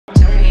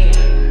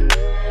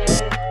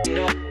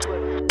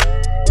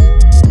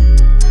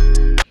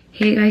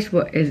Hey guys,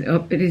 what is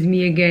up? It is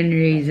me again,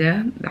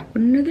 Reiza, back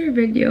with another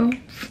video,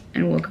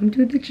 and welcome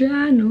to the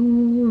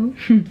channel.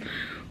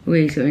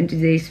 Okay, so in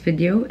tonight's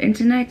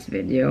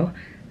video,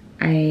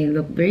 I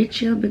look very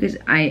chill because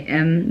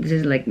this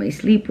is like my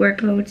sleepwear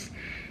clothes,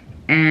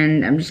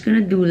 and I'm just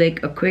gonna do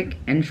like a quick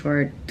and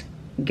short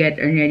get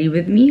ready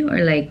with me,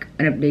 or like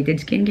an updated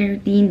skincare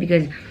routine,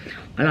 because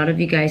a lot of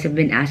you guys have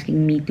been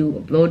asking me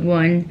to upload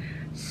one.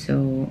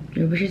 So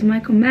your wish is my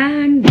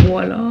command.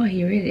 Voila,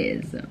 here it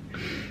is.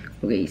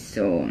 Okay,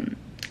 so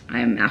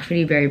I'm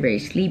actually very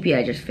sleepy.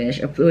 I just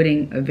finished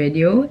uploading a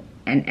video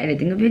and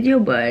editing a video,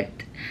 but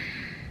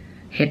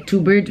hit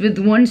two birds with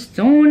one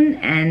stone.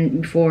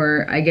 And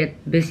before I get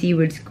busy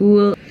with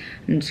school,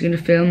 I'm just gonna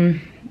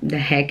film the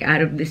heck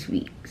out of this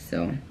week.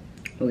 So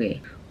okay,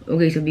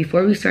 so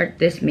before we start,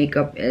 this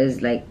makeup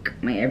is like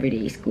my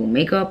everyday school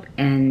makeup,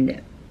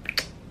 and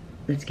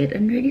let's get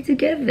unready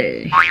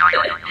together.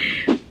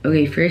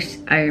 Okay, first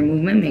I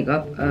remove my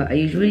makeup. I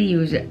usually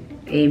use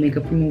a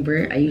makeup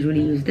remover. I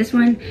usually use this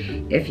one.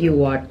 If you've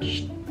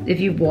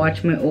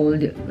watched my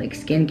old like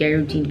skincare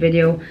routine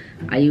video,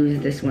 I use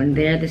this one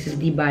there. This is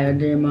the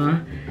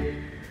Bioderma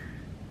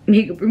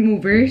makeup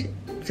remover,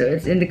 so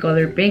it's in the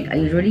color pink. I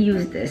usually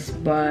use this,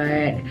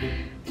 but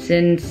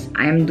since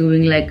I'm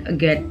doing like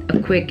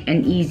a quick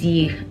and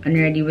easy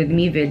unready with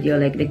me video,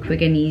 like the quick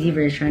and easy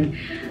version,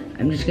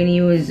 I'm just gonna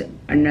use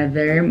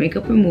another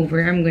makeup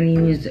remover. I'm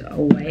gonna use a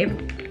wipe.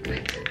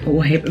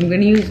 I'm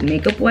gonna use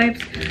makeup wipes.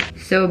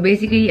 So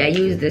basically I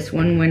use this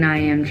one when I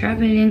am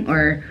traveling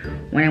or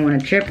when I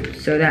want to trip,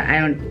 so that I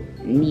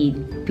don't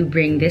need to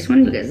bring this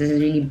one, because this is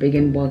really big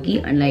and bulky.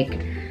 Unlike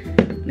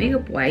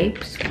makeup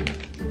wipes,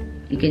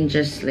 you can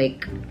just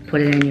like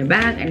put it in your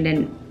bag and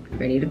then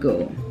ready to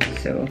go.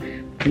 So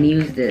I'm gonna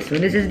use this. So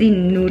this is the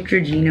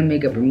Neutrogena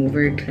makeup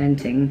remover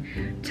cleansing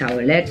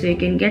towelette. So you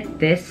can get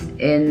this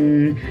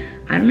in,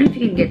 I don't know if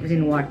you can get this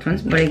in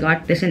Watsons, but I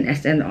got this in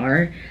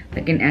SNR.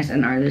 Like in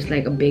SNR, there's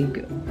like a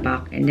big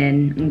pack, and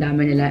then ang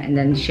dami nila, and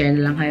then share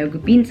na lang kayo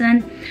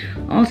pinsan.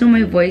 Also,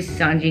 my voice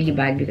sounds really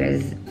bad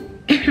because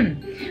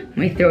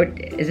my throat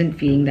isn't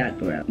feeling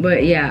that well.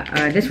 But yeah,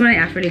 this one I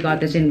actually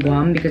got this in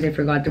Guam because I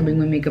forgot to bring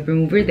my makeup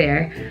remover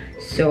there.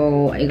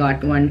 So I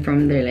got one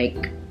from their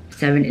like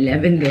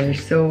 7-Eleven there.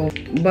 So,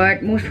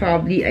 but most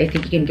probably I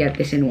think you can get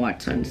this in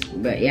Watsons.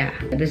 But yeah,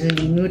 this is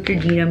the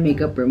Neutrogena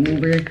makeup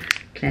remover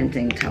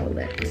cleansing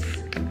towelettes.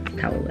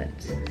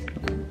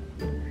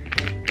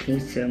 Okay,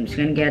 so I'm just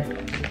gonna get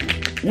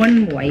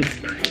one wipe.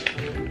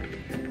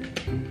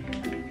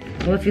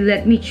 Well, if you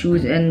let me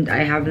choose and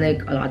I have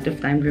like a lot of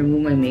time to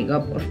remove my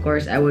makeup, of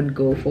course I would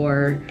go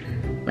for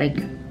like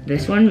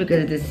this one,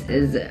 because this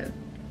is,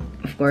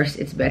 of course,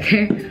 it's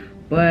better.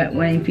 But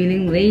when I'm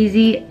feeling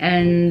lazy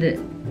and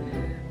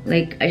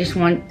like I just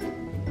want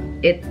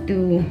it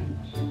to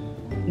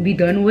be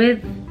done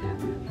with,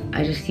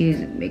 I just use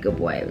makeup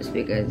wipes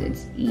because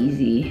it's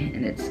easy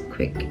and it's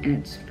quick and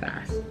it's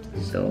fast.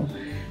 So,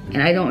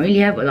 and I don't really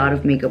have a lot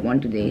of makeup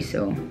on today,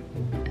 so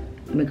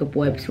makeup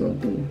wipes will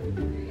do.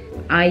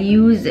 I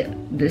use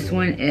this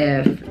one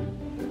if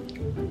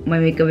my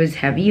makeup is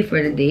heavy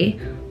for the day,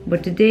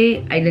 but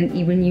today I didn't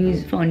even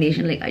use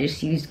foundation. Like I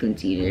just used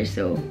concealer,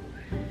 so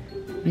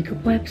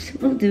makeup wipes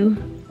will do.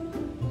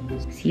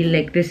 See,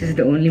 like this is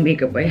the only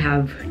makeup I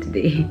have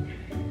today.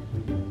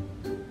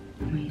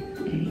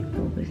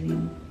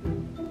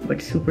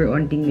 But super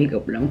onting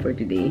makeup lang for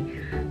today,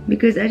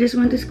 because I just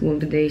went to school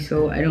today,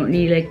 so I don't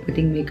really like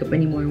putting makeup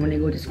anymore when I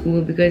go to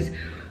school, because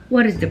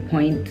what is the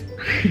point?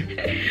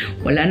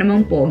 Wala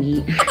namang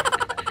pogi.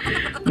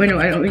 But no,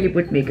 I don't really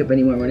put makeup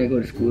anymore when I go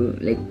to school,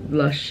 like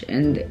blush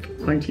and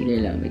concealer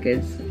lang,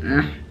 because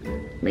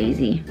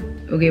lazy.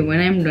 Okay,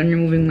 when I'm done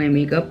removing my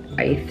makeup,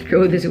 I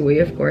throw this away,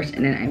 of course,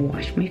 and then I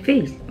wash my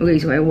face. Okay,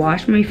 so I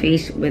wash my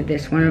face with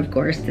this one, of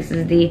course. This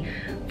is the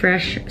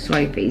Fresh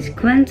Soy Face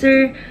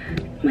Cleanser.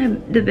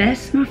 The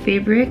best, my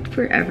favorite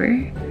forever.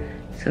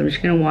 So I'm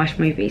just gonna wash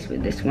my face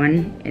with this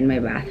one in my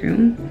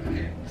bathroom.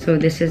 So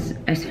this is,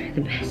 I swear,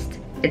 the best.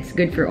 It's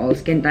good for all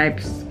skin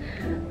types.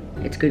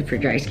 It's good for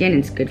dry skin,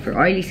 it's good for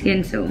oily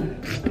skin. So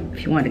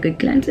if you want a good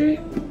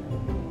cleanser.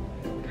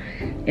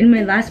 In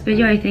my last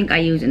video, I think I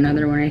used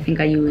another one. I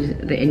think I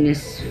used the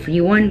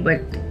Innisfree one,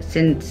 but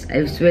since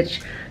I've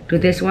switched to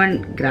this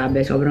one,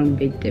 grabe, sobrang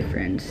big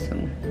difference. So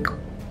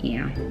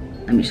yeah,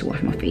 let me just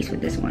wash my face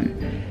with this one.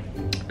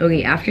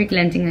 Okay, after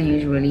cleansing, I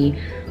usually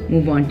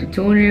move on to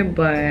toner,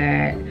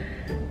 but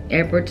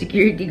airport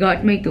security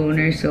got my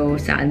toner, so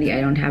sadly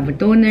I don't have a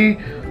toner.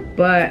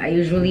 But I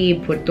usually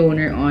put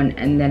toner on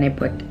and then I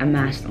put a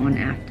mask on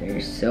after.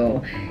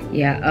 So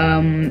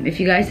yeah, if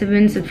you guys have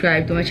been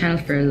subscribed to my channel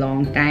for a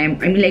long time,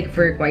 I mean like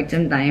for quite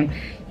some time,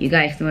 you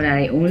guys know that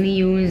I only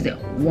use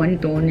one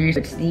toner.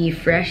 It's the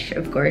Fresh,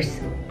 of course.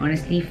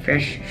 Honestly,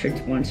 Fresh should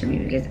sponsor me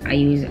because I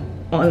use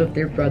all of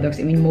their products.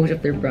 I mean most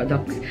of their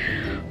products.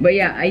 But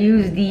yeah, I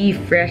use the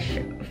Fresh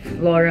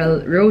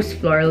Rose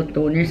Floral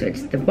Toner, so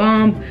it's the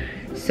bomb.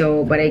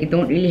 So, but I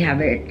don't really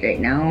have it right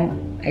now.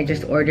 I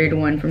just ordered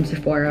one from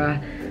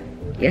Sephora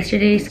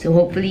yesterday, so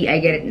hopefully I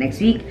get it next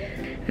week.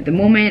 At the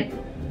moment,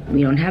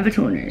 we don't have a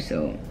toner,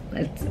 so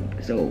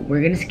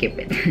we're gonna skip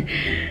it.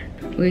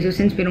 Okay, so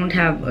since we don't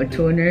have a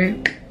toner,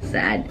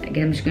 sad.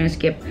 Again, I'm just gonna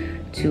skip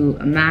to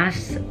a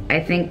mask. I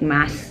think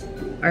masks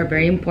are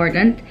very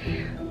important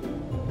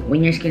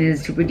when your skin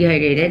is super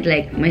dehydrated.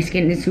 Like, my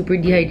skin is super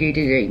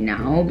dehydrated right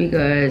now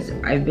because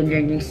I've been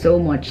drinking so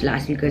much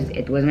last week because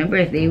it was my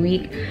birthday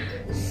week.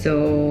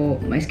 So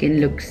my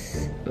skin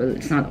looks, well,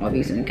 it's not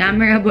obvious on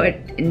camera, but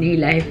in real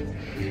life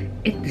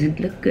it doesn't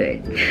look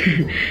good.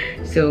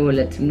 So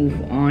let's move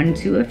on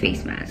to a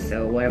face mask.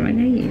 So what am I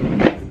gonna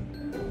use?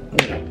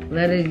 Okay,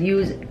 let us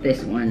use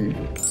this one.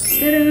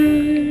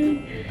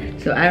 Ta-da!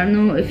 So I don't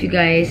know if you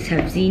guys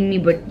have seen me,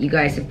 but you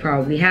guys have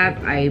probably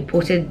have. I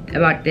posted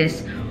about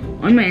this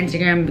on my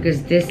Instagram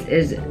because this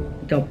is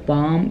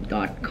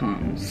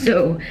thebomb.com.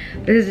 So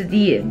this is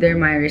the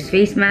Dermairis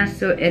face mask.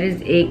 So it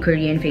is a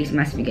Korean face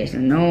mask, if you guys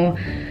don't know.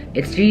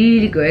 It's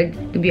really good.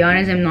 To be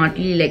honest, I'm not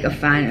really like a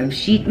fan of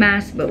sheet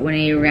masks, but when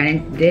I ran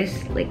into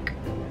this, like,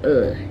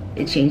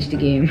 it changed the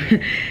game.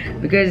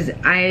 Because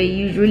I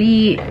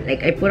usually,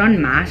 like, I put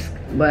on mask,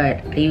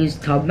 but I use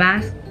tub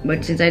mask.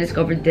 But since I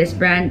discovered this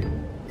brand,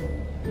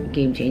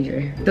 game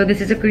changer. So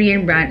this is a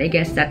Korean brand. I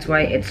guess that's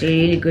why it's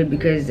really good,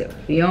 because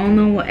we all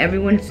know what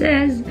everyone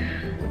says,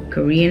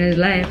 Korean is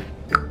life.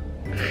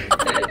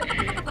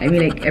 I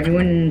mean, like,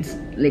 everyone's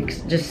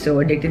like just so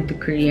addicted to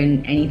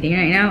Korean anything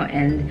right now,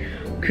 and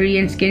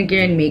Korean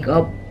skincare and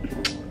makeup,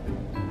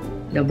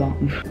 the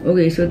bomb.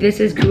 Okay, so this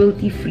is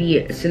cruelty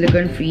free,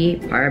 silicone free,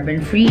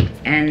 paraben free,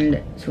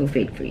 and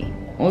sulfate free.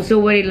 Also,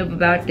 what I love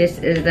about this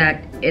is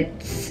that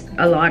it's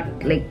a lot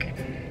like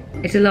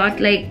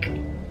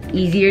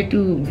easier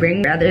to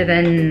bring rather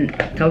than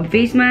tub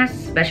face masks,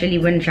 especially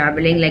when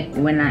traveling. Like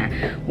when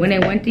I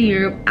went to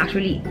Europe,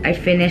 actually I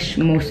finished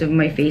most of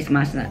my face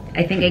masks.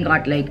 I think I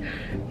got like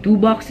 2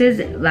 boxes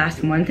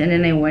last month, and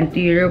then I went to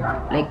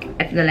Europe like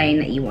at the line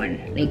na iwan,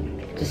 like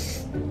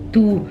just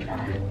 2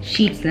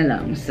 sheets na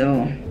lang.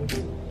 So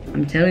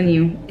I'm telling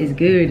you, it's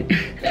good.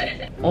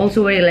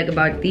 Also, what I like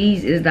about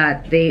these is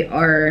that they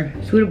are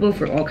suitable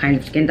for all kinds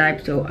of skin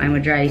types. So I'm a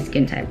dry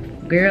skin type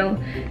girl,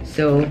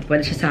 so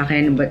pwede siya sa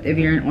akin. But if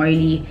you're an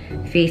oily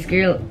face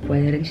girl,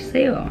 pwede rin siya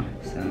sa'yo.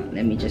 So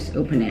let me just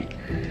open it.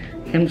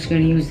 I'm just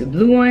gonna use the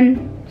blue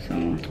one. So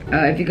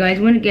if you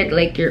guys want to get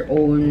like your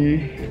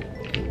own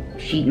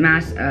sheet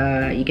mask,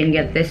 you can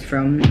get this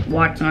from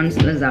Watson's,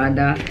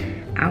 Lazada,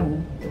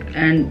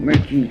 and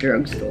Mercury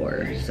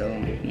Drugstore. So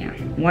yeah,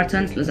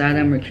 Watson's,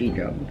 Lazada, Mercury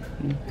Drug.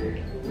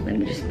 Let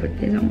me just put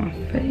this on my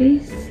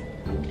face.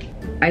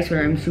 I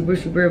swear, I'm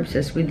super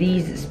obsessed with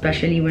these,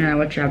 especially when I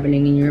was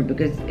traveling in Europe,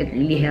 because it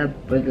really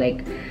helped with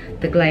like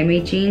the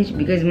climate change.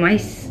 Because my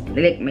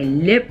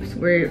lips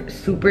were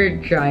super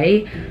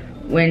dry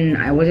when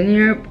I was in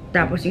Europe,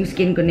 tapos yung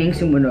skin ko na yung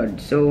sumunod.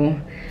 So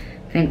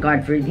thank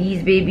God for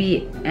these,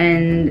 baby.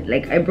 And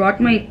like, I brought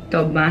my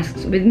tub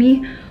masks with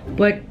me,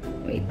 but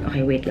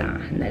wait lang,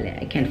 dali,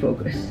 I can't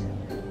focus.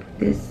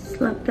 This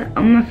slap that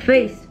on my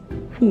face.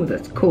 Ooh,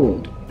 that's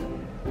cold.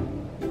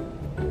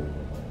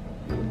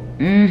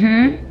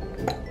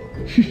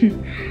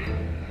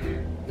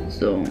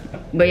 So,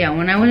 but yeah,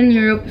 when I was in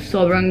Europe,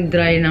 sobrang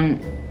dry ng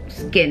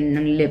skin,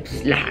 ng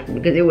lips, lahat,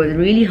 because it was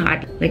really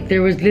hot. Like,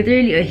 there was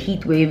literally a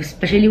heat wave,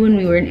 especially when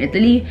we were in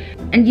Italy.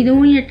 And you know,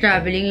 when you're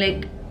traveling,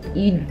 like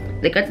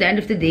at the end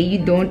of the day, you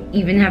don't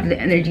even have the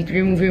energy to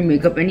remove your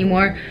makeup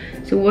anymore.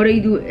 So what I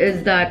do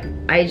is that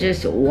I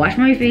just wash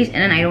my face, and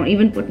then I don't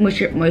even put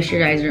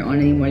moisturizer on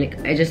anymore. Like,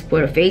 I just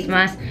put a face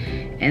mask,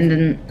 and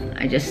then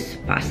I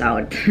just pass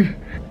out.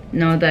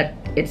 Now that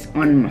it's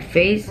on my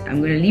face, I'm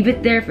gonna leave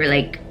it there for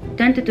like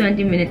 10 to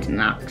 20 minutes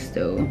max.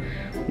 So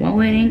while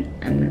waiting,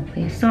 I'm gonna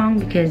play a song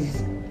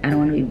because I don't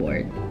want to be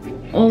bored.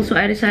 Also,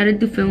 I decided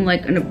to film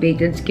like an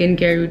updated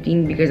skincare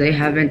routine because I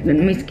haven't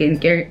done my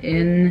skincare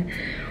in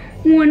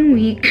 1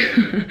 week.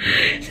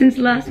 Since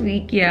last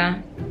week. Yeah,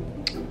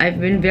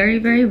 I've been very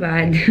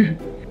bad.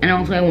 And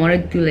also, I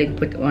wanted to like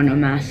put on a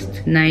mask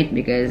tonight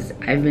because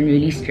I've been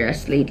really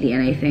stressed lately,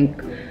 and I think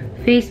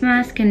face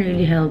masks can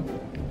really help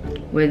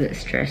with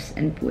stress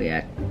and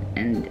puyat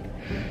and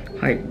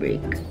heartbreak.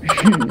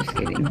 I'm just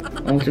kidding.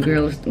 Also,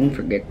 girls, don't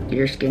forget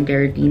your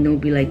skincare routine. Don't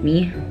be like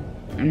me.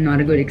 I'm not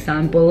a good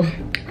example.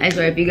 I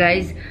swear, if you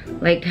guys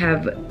like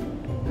have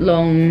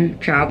long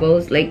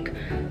travels, like,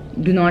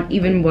 do not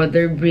even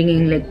bother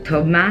bringing like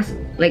tub mask.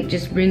 Like,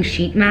 just bring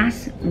sheet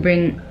mask.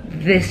 Bring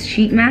this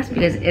sheet mask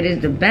because it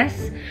is the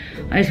best.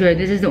 I swear,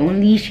 this is the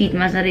only sheet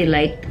mask that I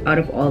liked out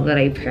of all that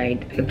I've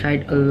tried. I've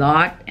tried a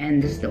lot,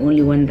 and this is the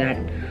only one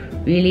that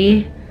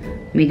really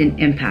made an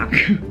impact.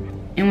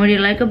 And what I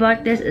like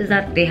about this is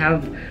that they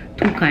have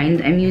 2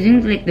 kinds. I'm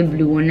using like the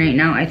blue one right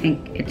now. I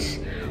think it's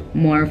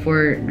more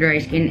for dry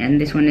skin, and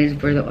this one is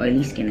for the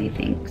oily skin, I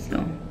think. So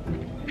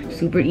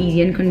super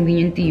easy and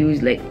convenient to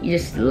use. Like, you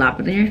just slap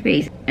it on your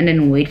face and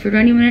then wait for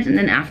 20 minutes, and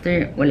then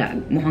after, wala,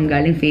 mukhang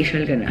galing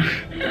facial ka na.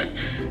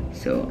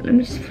 So let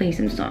me just play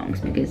some songs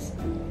because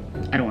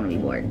I don't want to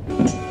be bored.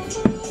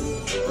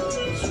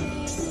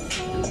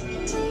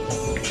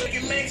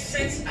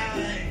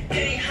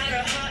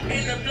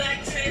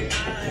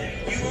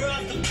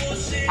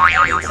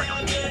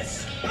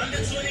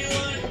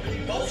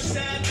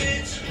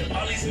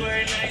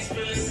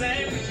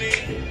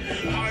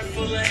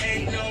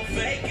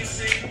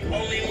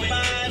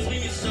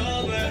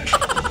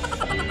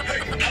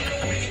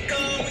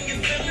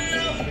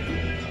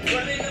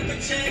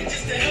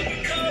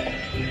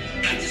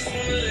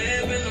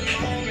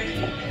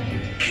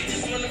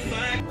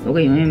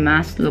 Okay, my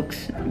mask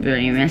looks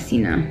very messy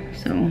now,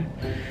 so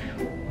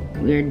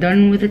we're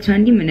done with the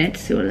 20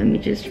 minutes, so let me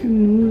just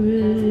remove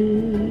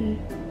it.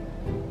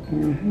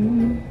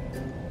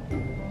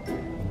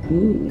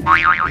 Ooh.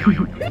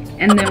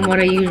 And then what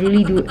I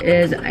usually do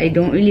is I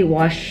don't really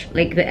wash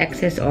like the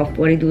excess off.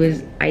 What I do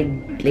is I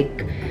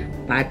like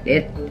pat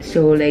it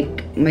so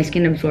like my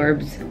skin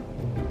absorbs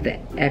the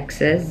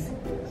excess.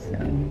 So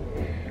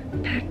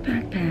pat.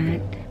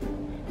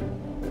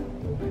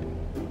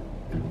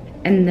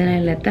 And then I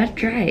let that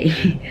dry.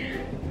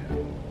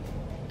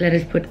 Let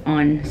us put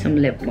on some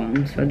lip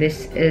balm. So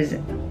this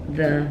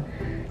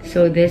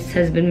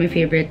has been my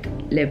favorite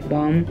lip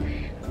balm.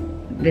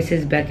 This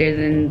is better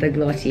than the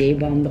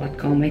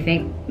glossierbalm.com. I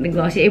think the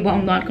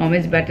glossierbalm.com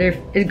is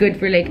good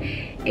for like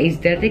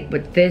aesthetic,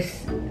 but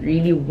this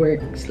really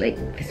works. Like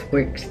this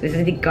works. This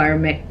is the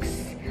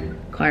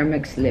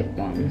Carmex lip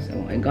balm.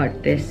 So I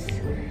got this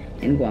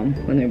in Guam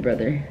with my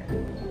brother.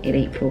 It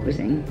ain't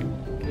focusing.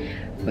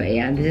 But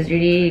yeah, this is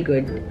really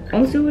good.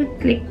 Also,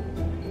 it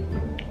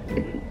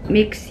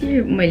makes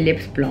my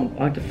lips plump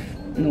out of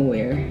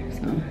nowhere.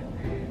 So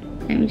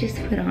let me just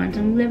put on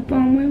some lip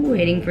balm while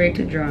waiting for it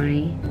to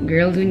dry.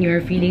 Girls, when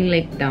you're feeling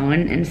like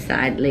down and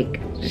sad,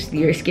 like just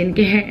your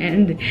skincare,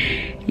 and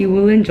you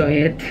will enjoy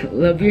it.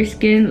 Love your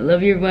skin,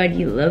 love your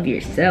body, love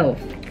yourself.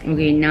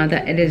 Okay, now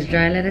that it is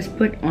dry, let us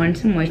put on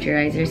some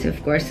moisturizer. So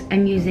of course,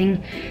 I'm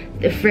using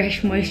the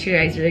Fresh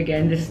moisturizer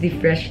again. This is the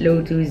Fresh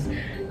Lotus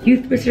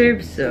Youth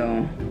Preserve,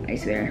 so I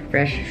swear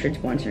Fresh should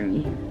sponsor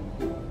me.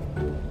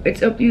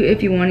 It's up to you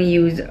if you want to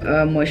use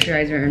a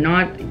moisturizer or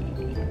not.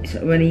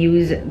 So when I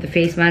use the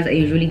face mask, I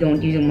usually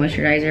don't use a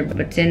moisturizer,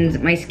 but since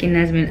my skin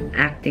has been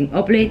acting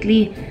up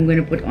lately, I'm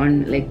gonna put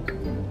on like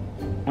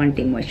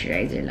onte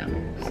moisturizer lang.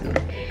 So,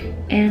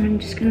 and I'm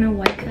just gonna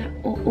wipe that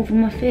all over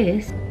my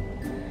face.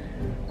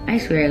 I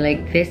swear,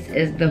 like this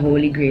is the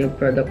holy grail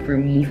product for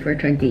me for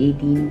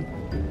 2018.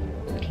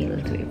 Okay,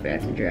 let's wait for that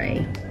to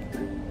dry.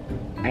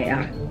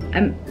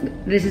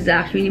 This is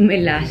actually my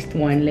last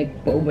one,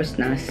 like paubos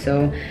na,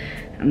 so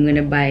I'm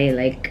gonna buy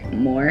like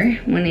more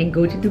when I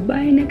go to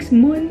Dubai next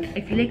month.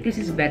 I feel like this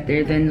is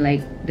better than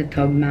like the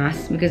tub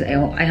masks because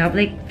I have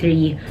like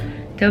 3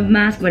 tub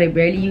masks, but I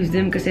barely use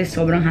them because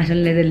sobrang hassle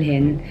na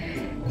dalhin,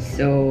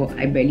 so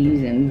I barely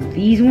use them.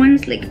 These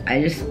ones, like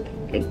I just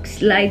like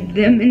slide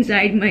them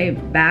inside my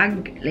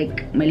bag,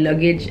 like my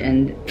luggage,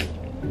 and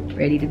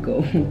ready to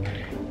go.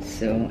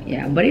 So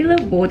yeah, but I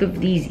love both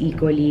of these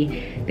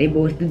equally. They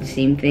both do the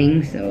same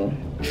thing, so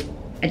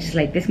I just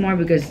like this more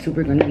because it's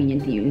super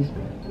convenient to use.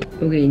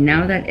 Okay,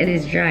 now that it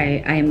is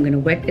dry, I am gonna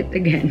wet it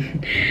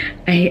again.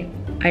 I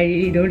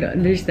really don't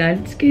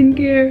understand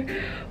skincare,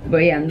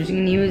 but yeah, I'm just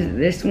gonna use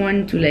this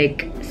one to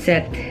like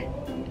set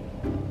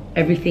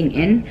everything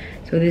in.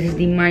 So this is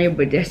the Mario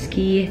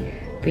Badescu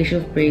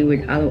facial spray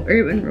with aloe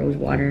herb and rose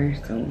water.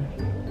 So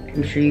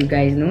I'm sure you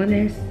guys know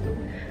this.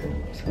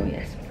 So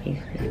yes,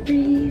 facial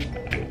spray.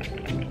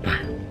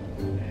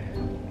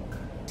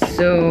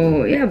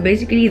 So yeah,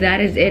 basically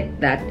that is it.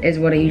 That is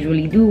what I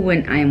usually do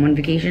when I am on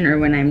vacation or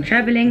when I'm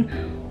traveling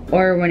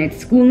or when it's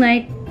school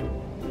night,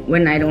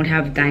 when I don't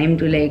have time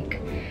to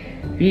like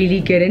really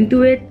get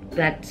into it.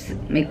 That's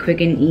my quick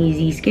and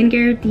easy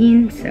skincare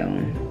routine. So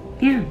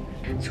yeah,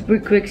 super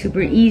quick,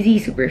 super easy,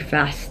 super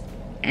fast,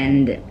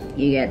 and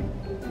you get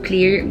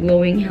clear,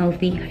 glowing,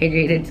 healthy,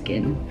 hydrated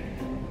skin.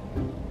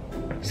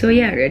 So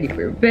yeah, ready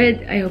for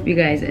bed. I hope you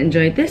guys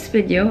enjoyed this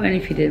video, and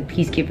if you did,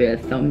 please give it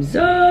a thumbs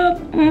up.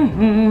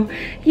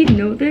 You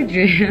know the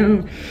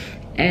drill.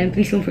 And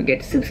please don't forget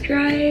to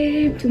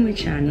subscribe to my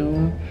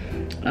channel.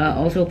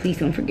 Also, please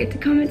don't forget to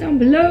comment down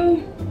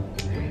below,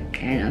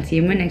 and I'll see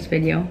you in my next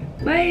video.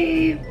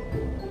 Bye.